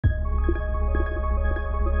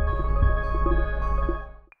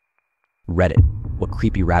Reddit, what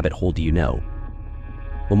creepy rabbit hole do you know?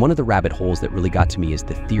 Well, one of the rabbit holes that really got to me is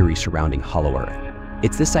the theory surrounding Hollow Earth.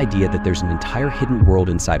 It's this idea that there's an entire hidden world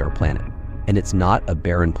inside our planet, and it's not a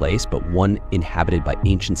barren place, but one inhabited by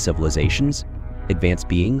ancient civilizations, advanced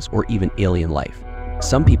beings, or even alien life.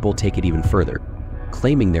 Some people take it even further,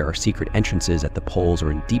 claiming there are secret entrances at the poles or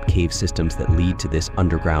in deep cave systems that lead to this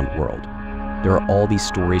underground world. There are all these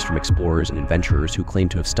stories from explorers and adventurers who claim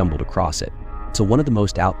to have stumbled across it. So one of the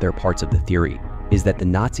most out there parts of the theory is that the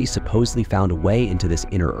Nazis supposedly found a way into this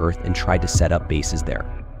inner Earth and tried to set up bases there.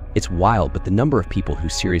 It's wild, but the number of people who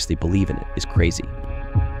seriously believe in it is crazy.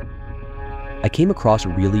 I came across a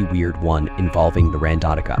really weird one involving the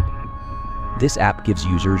Randotica. This app gives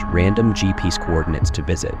users random GPS coordinates to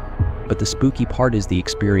visit, but the spooky part is the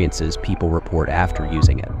experiences people report after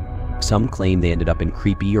using it. Some claim they ended up in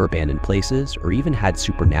creepy or abandoned places, or even had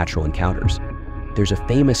supernatural encounters. There's a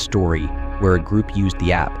famous story where a group used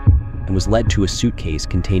the app and was led to a suitcase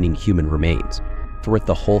containing human remains. For it,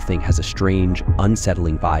 the whole thing has a strange,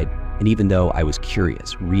 unsettling vibe, and even though I was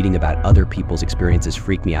curious, reading about other people's experiences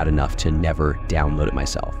freaked me out enough to never download it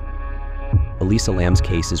myself. Elisa Lam's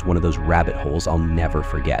case is one of those rabbit holes I'll never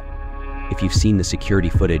forget. If you've seen the security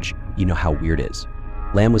footage, you know how weird it is.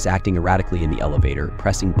 Lam was acting erratically in the elevator,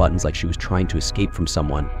 pressing buttons like she was trying to escape from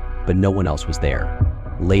someone, but no one else was there.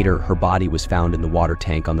 Later, her body was found in the water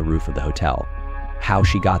tank on the roof of the hotel. How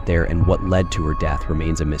she got there and what led to her death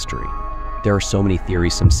remains a mystery. There are so many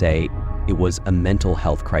theories. Some say it was a mental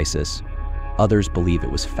health crisis. Others believe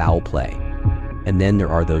it was foul play. And then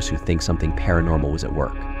there are those who think something paranormal was at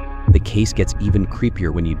work. The case gets even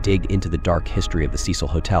creepier when you dig into the dark history of the Cecil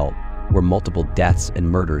Hotel, where multiple deaths and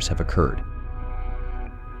murders have occurred.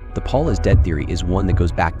 The Paul is dead theory is one that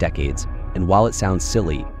goes back decades, and while it sounds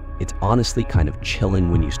silly, it's honestly kind of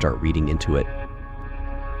chilling when you start reading into it.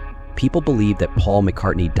 People believe that Paul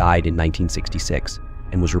McCartney died in 1966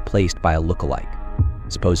 and was replaced by a look-alike.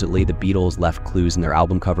 Supposedly, the Beatles left clues in their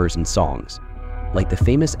album covers and songs, like the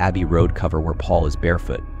famous Abbey Road cover where Paul is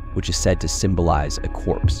barefoot, which is said to symbolize a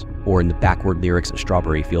corpse, or in the backward lyrics of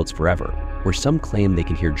Strawberry Fields Forever, where some claim they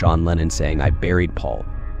can hear John Lennon saying, "I buried Paul."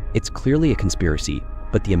 It's clearly a conspiracy,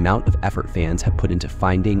 but the amount of effort fans have put into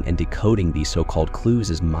finding and decoding these so-called clues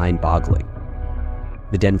is mind-boggling.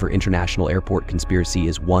 The Denver International Airport conspiracy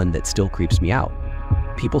is one that still creeps me out.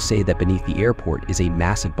 People say that beneath the airport is a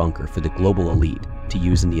massive bunker for the global elite to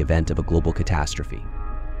use in the event of a global catastrophe.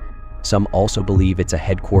 Some also believe it's a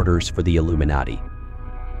headquarters for the Illuminati.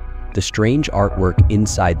 The strange artwork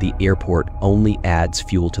inside the airport only adds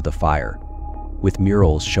fuel to the fire, with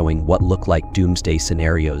murals showing what look like doomsday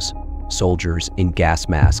scenarios, soldiers in gas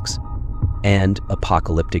masks, and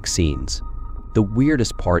apocalyptic scenes. The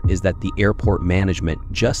weirdest part is that the airport management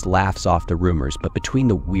just laughs off the rumors, but between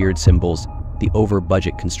the weird symbols, the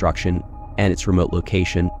over-budget construction, and its remote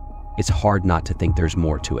location, it's hard not to think there's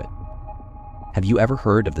more to it. Have you ever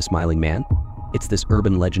heard of the Smiling Man? It's this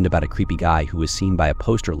urban legend about a creepy guy who was seen by a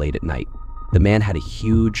poster late at night. The man had a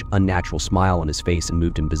huge, unnatural smile on his face and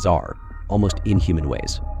moved in bizarre, almost inhuman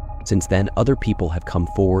ways. Since then, other people have come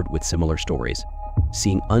forward with similar stories,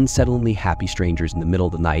 seeing unsettlingly happy strangers in the middle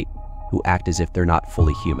of the night who act as if they're not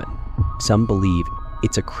fully human. Some believe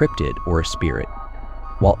it's a cryptid or a spirit,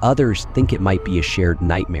 while others think it might be a shared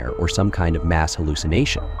nightmare or some kind of mass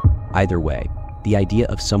hallucination. Either way, the idea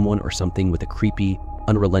of someone or something with a creepy,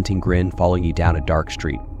 unrelenting grin following you down a dark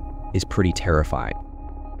street is pretty terrifying.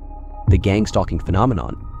 The gang stalking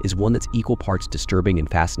phenomenon is one that's equal parts disturbing and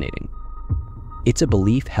fascinating. It's a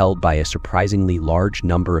belief held by a surprisingly large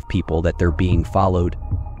number of people that they're being followed,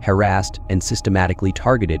 harassed, and systematically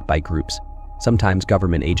targeted by groups, sometimes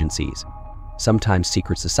government agencies, sometimes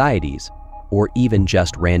secret societies, or even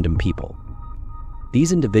just random people.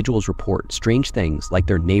 These individuals report strange things like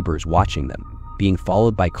their neighbors watching them, being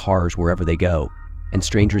followed by cars wherever they go, and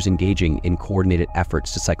strangers engaging in coordinated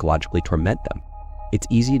efforts to psychologically torment them. It's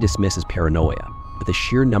easy to dismiss as paranoia, but the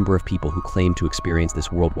sheer number of people who claim to experience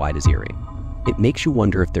this worldwide is eerie. It makes you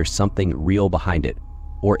wonder if there's something real behind it,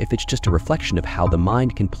 or if it's just a reflection of how the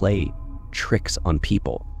mind can play tricks on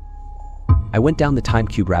people. I went down the time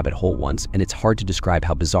cube rabbit hole once, and it's hard to describe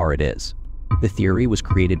how bizarre it is. The theory was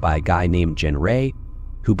created by a guy named Jen Ray,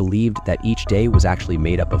 who believed that each day was actually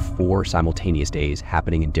made up of 4 simultaneous days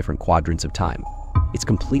happening in different quadrants of time. It's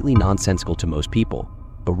completely nonsensical to most people,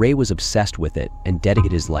 but Ray was obsessed with it and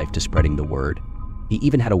dedicated his life to spreading the word. He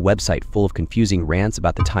even had a website full of confusing rants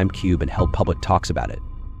about the time cube and held public talks about it.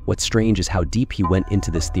 What's strange is how deep he went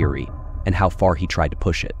into this theory and how far he tried to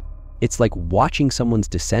push it. It's like watching someone's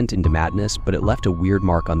descent into madness, but it left a weird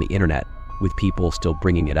mark on the internet, with people still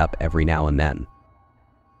bringing it up every now and then.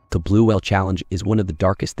 The Blue Whale Challenge is one of the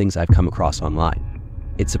darkest things I've come across online.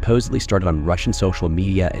 It supposedly started on Russian social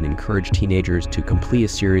media and encouraged teenagers to complete a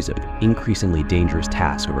series of increasingly dangerous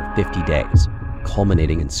tasks over 50 days,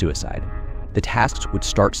 culminating in suicide. The tasks would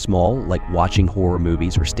start small, like watching horror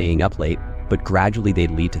movies or staying up late, but gradually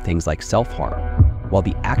they'd lead to things like self-harm. While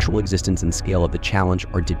the actual existence and scale of the challenge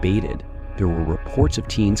are debated, there were reports of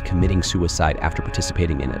teens committing suicide after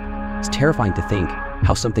participating in it. It's terrifying to think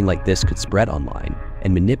how something like this could spread online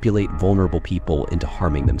and manipulate vulnerable people into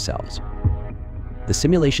harming themselves. The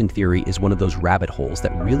simulation theory is one of those rabbit holes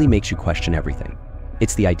that really makes you question everything.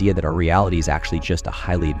 It's the idea that our reality is actually just a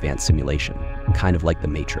highly advanced simulation, kind of like the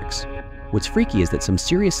Matrix. What's freaky is that some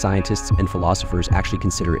serious scientists and philosophers actually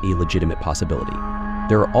consider it a legitimate possibility.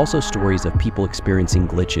 There are also stories of people experiencing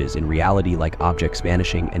glitches in reality, like objects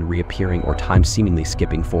vanishing and reappearing or time seemingly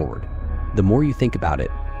skipping forward. The more you think about it,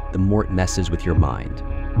 the more it messes with your mind.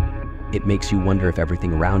 It makes you wonder if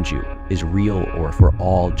everything around you is real or if we're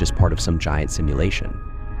all just part of some giant simulation.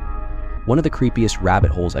 One of the creepiest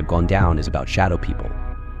rabbit holes I've gone down is about shadow people.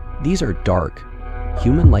 These are dark,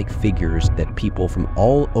 human-like figures that people from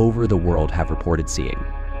all over the world have reported seeing.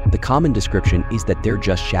 The common description is that they're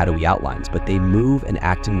just shadowy outlines, but they move and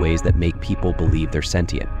act in ways that make people believe they're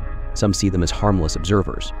sentient. Some see them as harmless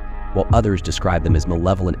observers, while others describe them as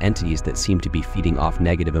malevolent entities that seem to be feeding off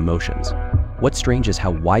negative emotions. What's strange is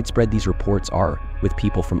how widespread these reports are, with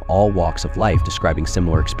people from all walks of life describing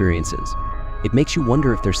similar experiences. It makes you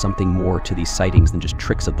wonder if there's something more to these sightings than just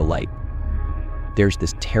tricks of the light. There's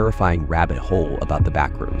this terrifying rabbit hole about the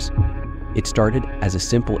backrooms. It started as a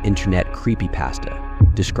simple internet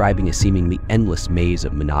creepypasta, describing a seemingly endless maze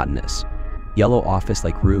of monotonous, yellow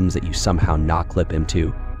office-like rooms that you somehow knock-clip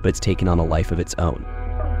into, but it's taken on a life of its own.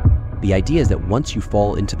 The idea is that once you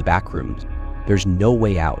fall into the backrooms, there's no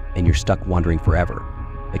way out and you're stuck wandering forever,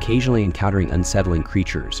 occasionally encountering unsettling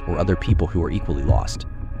creatures or other people who are equally lost.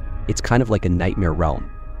 It's kind of like a nightmare realm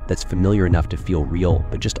that's familiar enough to feel real,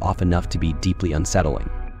 but just off enough to be deeply unsettling.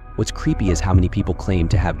 What's creepy is how many people claim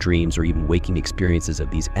to have dreams or even waking experiences of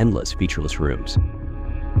these endless, featureless rooms.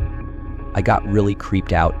 I got really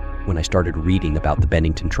creeped out when I started reading about the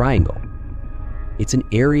Bennington Triangle. It's an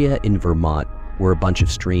area in Vermont where a bunch of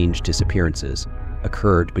strange disappearances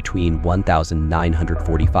occurred between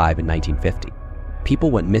 1945 and 1950. People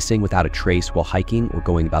went missing without a trace while hiking or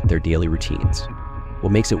going about their daily routines.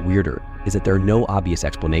 What makes it weirder is that there are no obvious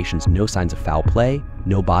explanations, no signs of foul play,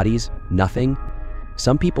 no bodies, nothing.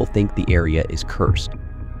 Some people think the area is cursed,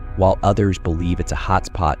 while others believe it's a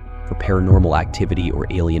hotspot for paranormal activity or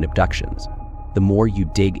alien abductions. The more you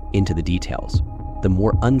dig into the details, the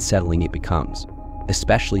more unsettling it becomes,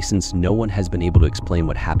 especially since no one has been able to explain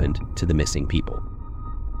what happened to the missing people.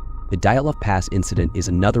 The Dyatlov Pass incident is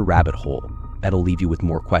another rabbit hole that'll leave you with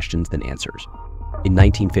more questions than answers. In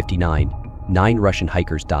 1959, 9 Russian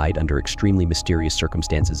hikers died under extremely mysterious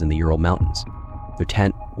circumstances in the Ural Mountains. Their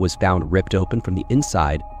tent was found ripped open from the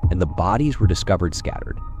inside, and the bodies were discovered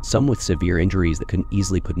scattered, some with severe injuries that couldn't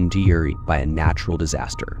easily put into Yuri by a natural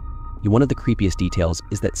disaster. One of the creepiest details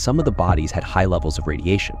is that some of the bodies had high levels of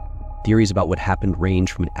radiation. Theories about what happened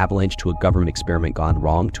range from an avalanche to a government experiment gone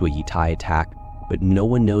wrong to a Yitai attack, but no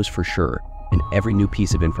one knows for sure, and every new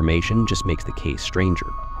piece of information just makes the case stranger.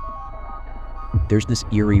 There's this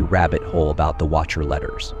eerie rabbit hole about the Watcher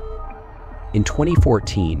letters. In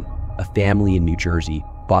 2014, a family in New Jersey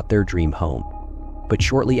bought their dream home, but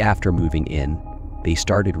shortly after moving in, they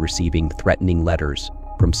started receiving threatening letters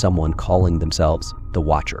from someone calling themselves the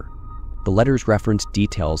Watcher. The letters referenced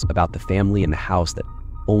details about the family and the house that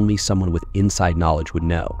only someone with inside knowledge would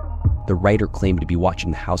know. The writer claimed to be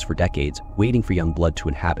watching the house for decades, waiting for young blood to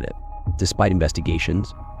inhabit it. Despite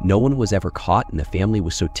investigations, no one was ever caught, and the family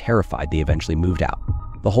was so terrified they eventually moved out.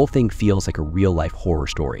 The whole thing feels like a real-life horror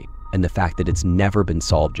story, and the fact that it's never been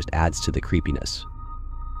solved just adds to the creepiness.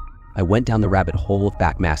 I went down the rabbit hole of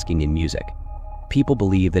backmasking in music. People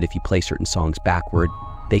believe that if you play certain songs backward,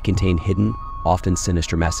 they contain hidden, often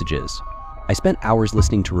sinister messages. I spent hours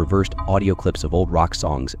listening to reversed audio clips of old rock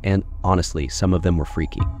songs, and honestly, some of them were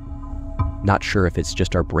freaky. Not sure if it's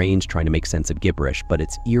just our brains trying to make sense of gibberish, but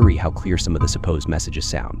it's eerie how clear some of the supposed messages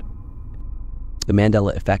sound. The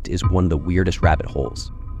Mandela effect is one of the weirdest rabbit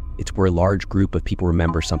holes. It's where a large group of people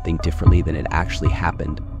remember something differently than it actually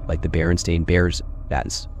happened, like the Bernstein Bears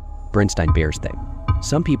thing.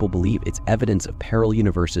 Some people believe it's evidence of parallel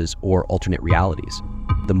universes or alternate realities.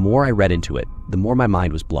 The more I read into it, the more my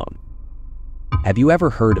mind was blown. Have you ever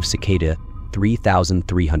heard of Cicada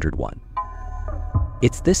 3301?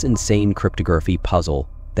 It's this insane cryptography puzzle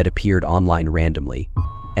that appeared online randomly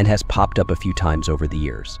and has popped up a few times over the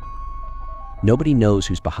years. Nobody knows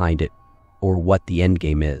who's behind it or what the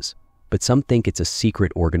endgame is, but some think it's a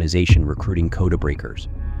secret organization recruiting code breakers,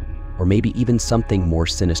 or maybe even something more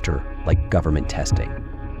sinister like government testing.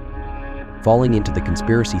 Falling into the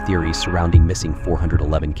conspiracy theories surrounding missing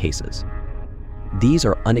 411 cases. These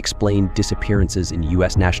are unexplained disappearances in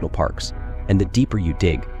U.S. national parks, and the deeper you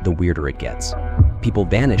dig, the weirder it gets. People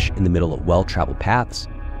vanish in the middle of well-traveled paths.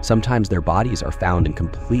 Sometimes their bodies are found in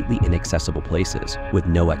completely inaccessible places with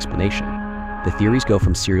no explanation. The theories go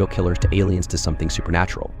from serial killers to aliens to something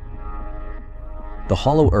supernatural. The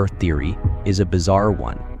Hollow Earth theory is a bizarre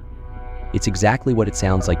one. It's exactly what it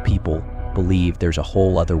sounds like. People believe there's a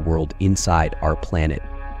whole other world inside our planet,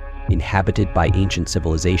 inhabited by ancient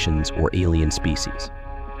civilizations or alien species.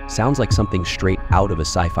 Sounds like something straight out of a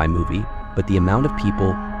sci-fi movie, but the amount of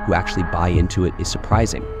people who actually buy into it is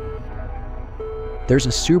surprising. There's a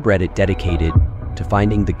subreddit dedicated to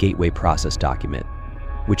finding the Gateway Process document,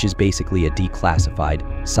 which is basically a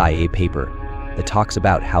declassified CIA paper that talks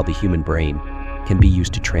about how the human brain can be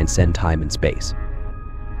used to transcend time and space.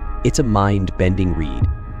 It's a mind-bending read,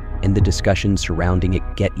 and the discussions surrounding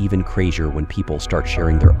it get even crazier when people start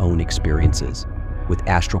sharing their own experiences with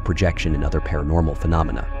astral projection and other paranormal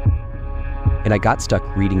phenomena. And I got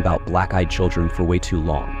stuck reading about black-eyed children for way too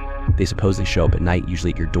long. They supposedly show up at night,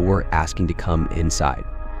 usually at your door, asking to come inside.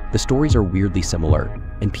 The stories are weirdly similar,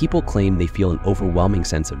 and people claim they feel an overwhelming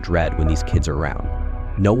sense of dread when these kids are around.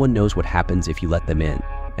 No one knows what happens if you let them in,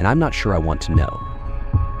 and I'm not sure I want to know.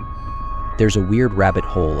 There's a weird rabbit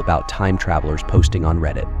hole about time travelers posting on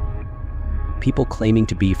Reddit. People claiming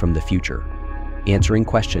to be from the future, answering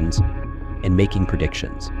questions, and making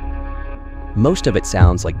predictions. Most of it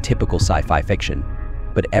sounds like typical sci-fi fiction,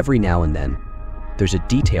 but every now and then, there's a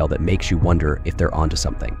detail that makes you wonder if they're onto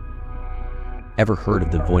something. Ever heard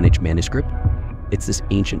of the Voynich manuscript? It's this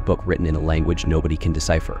ancient book written in a language nobody can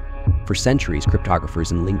decipher. For centuries,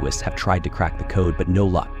 cryptographers and linguists have tried to crack the code, but no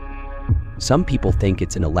luck. Some people think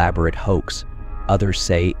it's an elaborate hoax. Others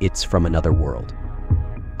say it's from another world.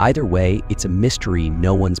 Either way, it's a mystery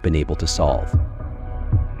no one's been able to solve.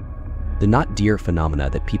 The not deer phenomena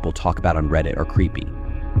that people talk about on Reddit are creepy.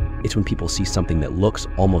 It's when people see something that looks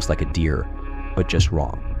almost like a deer, but just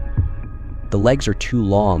wrong. The legs are too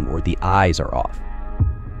long or the eyes are off.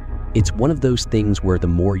 It's one of those things where the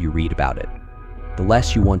more you read about it, the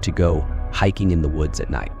less you want to go hiking in the woods at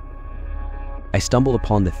night. I stumbled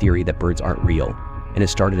upon the theory that birds aren't real, and it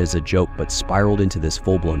started as a joke but spiraled into this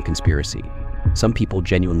full-blown conspiracy. Some people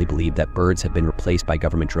genuinely believe that birds have been replaced by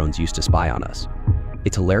government drones used to spy on us.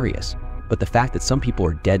 It's hilarious, but the fact that some people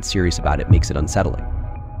are dead serious about it makes it unsettling.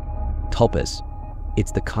 Tulpas.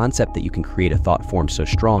 It's the concept that you can create a thought form so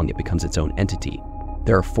strong it becomes its own entity.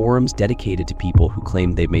 There are forums dedicated to people who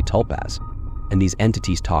claim they've made tulpas, and these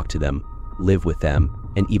entities talk to them, live with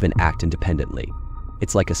them, and even act independently.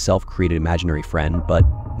 It's like a self-created imaginary friend, but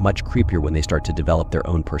much creepier when they start to develop their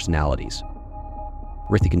own personalities.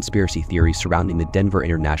 The conspiracy theories surrounding the Denver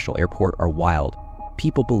International Airport are wild.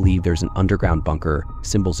 People believe there's an underground bunker,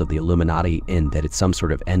 symbols of the Illuminati, and that it's some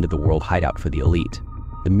sort of end-of-the-world hideout for the elite.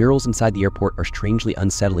 The murals inside the airport are strangely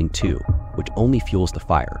unsettling too, which only fuels the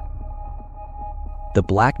fire. The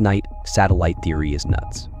Black Knight satellite theory is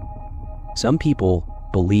nuts. Some people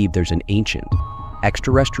believe there's an ancient,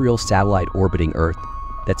 extraterrestrial satellite orbiting Earth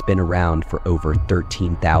that's been around for over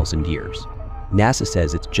 13,000 years. NASA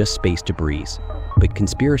says it's just space debris, but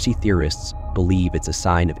conspiracy theorists believe it's a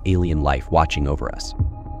sign of alien life watching over us.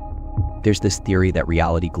 There's this theory that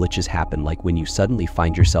reality glitches happen, like when you suddenly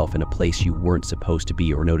find yourself in a place you weren't supposed to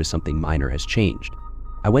be or notice something minor has changed.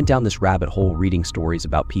 I went down this rabbit hole reading stories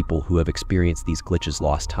about people who have experienced these glitches,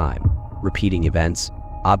 lost time, repeating events,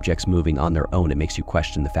 objects moving on their own. It makes you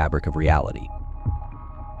question the fabric of reality.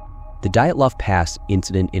 The Dyatlov Pass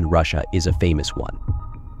incident in Russia is a famous one.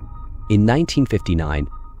 In 1959,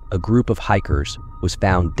 a group of hikers was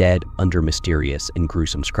found dead under mysterious and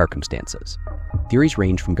gruesome circumstances. Theories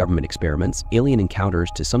range from government experiments, alien encounters,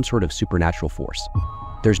 to some sort of supernatural force.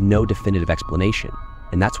 There's no definitive explanation,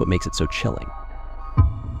 and that's what makes it so chilling.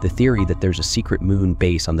 The theory that there's a secret moon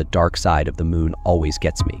base on the dark side of the moon always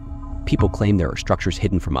gets me. People claim there are structures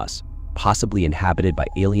hidden from us, possibly inhabited by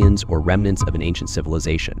aliens or remnants of an ancient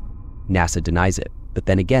civilization. NASA denies it, but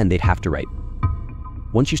then again, they'd have to write.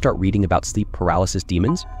 Once you start reading about sleep paralysis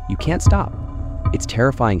demons, you can't stop. It's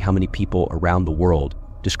terrifying how many people around the world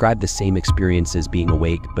describe the same experience as being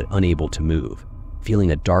awake but unable to move,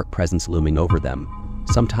 feeling a dark presence looming over them,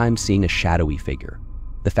 sometimes seeing a shadowy figure.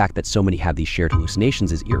 The fact that so many have these shared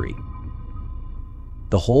hallucinations is eerie.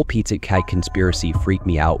 The whole Pizza Kite conspiracy freaked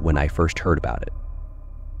me out when I first heard about it.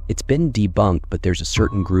 It's been debunked, but there's a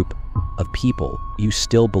certain group of people who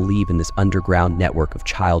still believe in this underground network of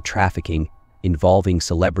child trafficking involving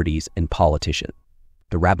celebrities and politicians.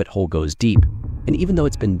 The rabbit hole goes deep, and even though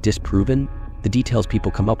it's been disproven, the details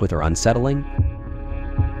people come up with are unsettling.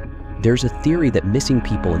 There's a theory that missing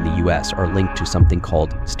people in the US are linked to something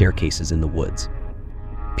called staircases in the woods.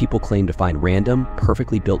 People claim to find random,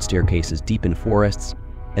 perfectly built staircases deep in forests,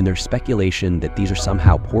 and there's speculation that these are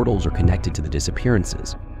somehow portals or connected to the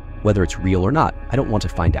disappearances. Whether it's real or not, I don't want to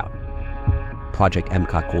find out. Project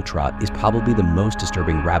MK Ultra is probably the most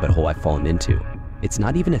disturbing rabbit hole I've fallen into. It's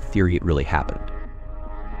not even a theory, it really happened.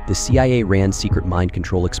 The CIA ran secret mind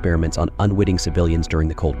control experiments on unwitting civilians during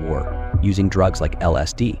the Cold War, using drugs like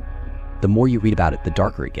LSD. The more you read about it, the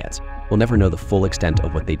darker it gets. We'll never know the full extent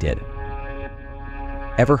of what they did.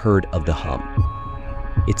 Ever heard of the hum?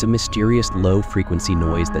 It's a mysterious low-frequency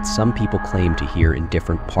noise that some people claim to hear in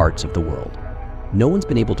different parts of the world. No one's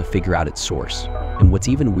been able to figure out its source, and what's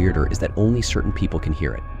even weirder is that only certain people can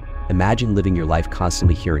hear it. Imagine living your life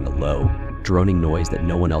constantly hearing a low, droning noise that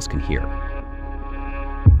no one else can hear.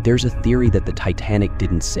 There's a theory that the Titanic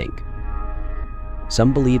didn't sink.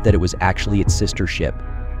 Some believe that it was actually its sister ship,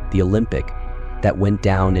 the Olympic, that went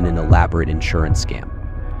down in an elaborate insurance scam.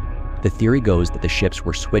 The theory goes that the ships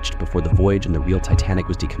were switched before the voyage and the real Titanic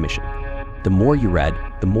was decommissioned. The more you read,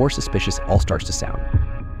 the more suspicious all starts to sound.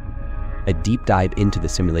 A deep dive into the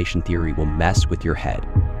simulation theory will mess with your head.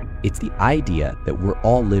 It's the idea that we're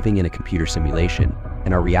all living in a computer simulation,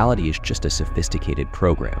 and our reality is just a sophisticated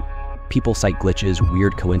program. People cite glitches,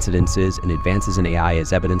 weird coincidences, and advances in AI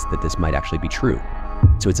as evidence that this might actually be true.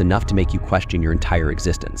 So it's enough to make you question your entire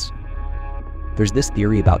existence. There's this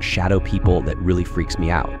theory about shadow people that really freaks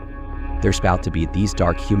me out. They're supposed to be these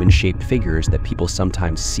dark human-shaped figures that people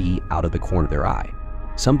sometimes see out of the corner of their eye.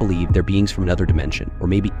 Some believe they're beings from another dimension, or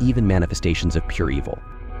maybe even manifestations of pure evil.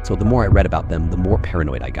 So the more I read about them, the more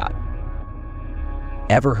paranoid I got.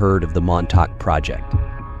 Ever heard of the Montauk Project?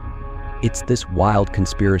 It's this wild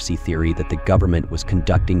conspiracy theory that the government was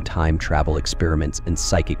conducting time travel experiments and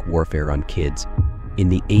psychic warfare on kids in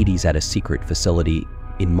the 80s at a secret facility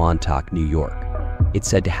in Montauk, New York. It's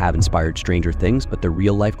said to have inspired Stranger Things, but the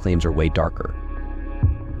real-life claims are way darker.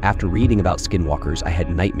 After reading about skinwalkers, I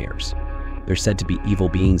had nightmares. They're said to be evil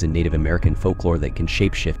beings in Native American folklore that can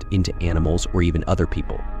shapeshift into animals or even other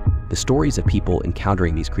people. The stories of people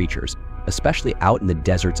encountering these creatures, especially out in the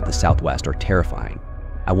deserts of the Southwest, are terrifying.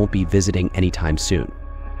 I won't be visiting anytime soon.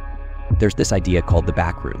 There's this idea called the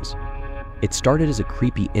backrooms. It started as a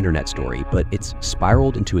creepy internet story, but it's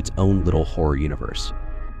spiraled into its own little horror universe.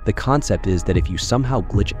 The concept is that if you somehow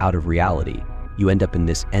glitch out of reality, you end up in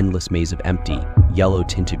this endless maze of empty,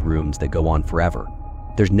 yellow-tinted rooms that go on forever.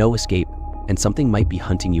 There's no escape, and something might be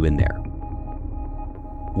hunting you in there.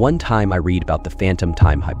 One time I read about the phantom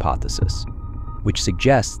time hypothesis, which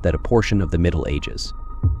suggests that a portion of the Middle Ages,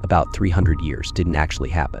 about 300 years, didn't actually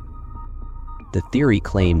happen. The theory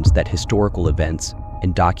claims that historical events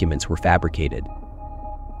and documents were fabricated,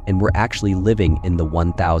 and we're actually living in the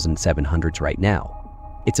 1700s right now.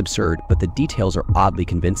 It's absurd, but the details are oddly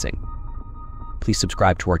convincing. Please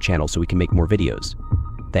subscribe to our channel so we can make more videos.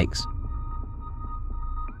 Thanks.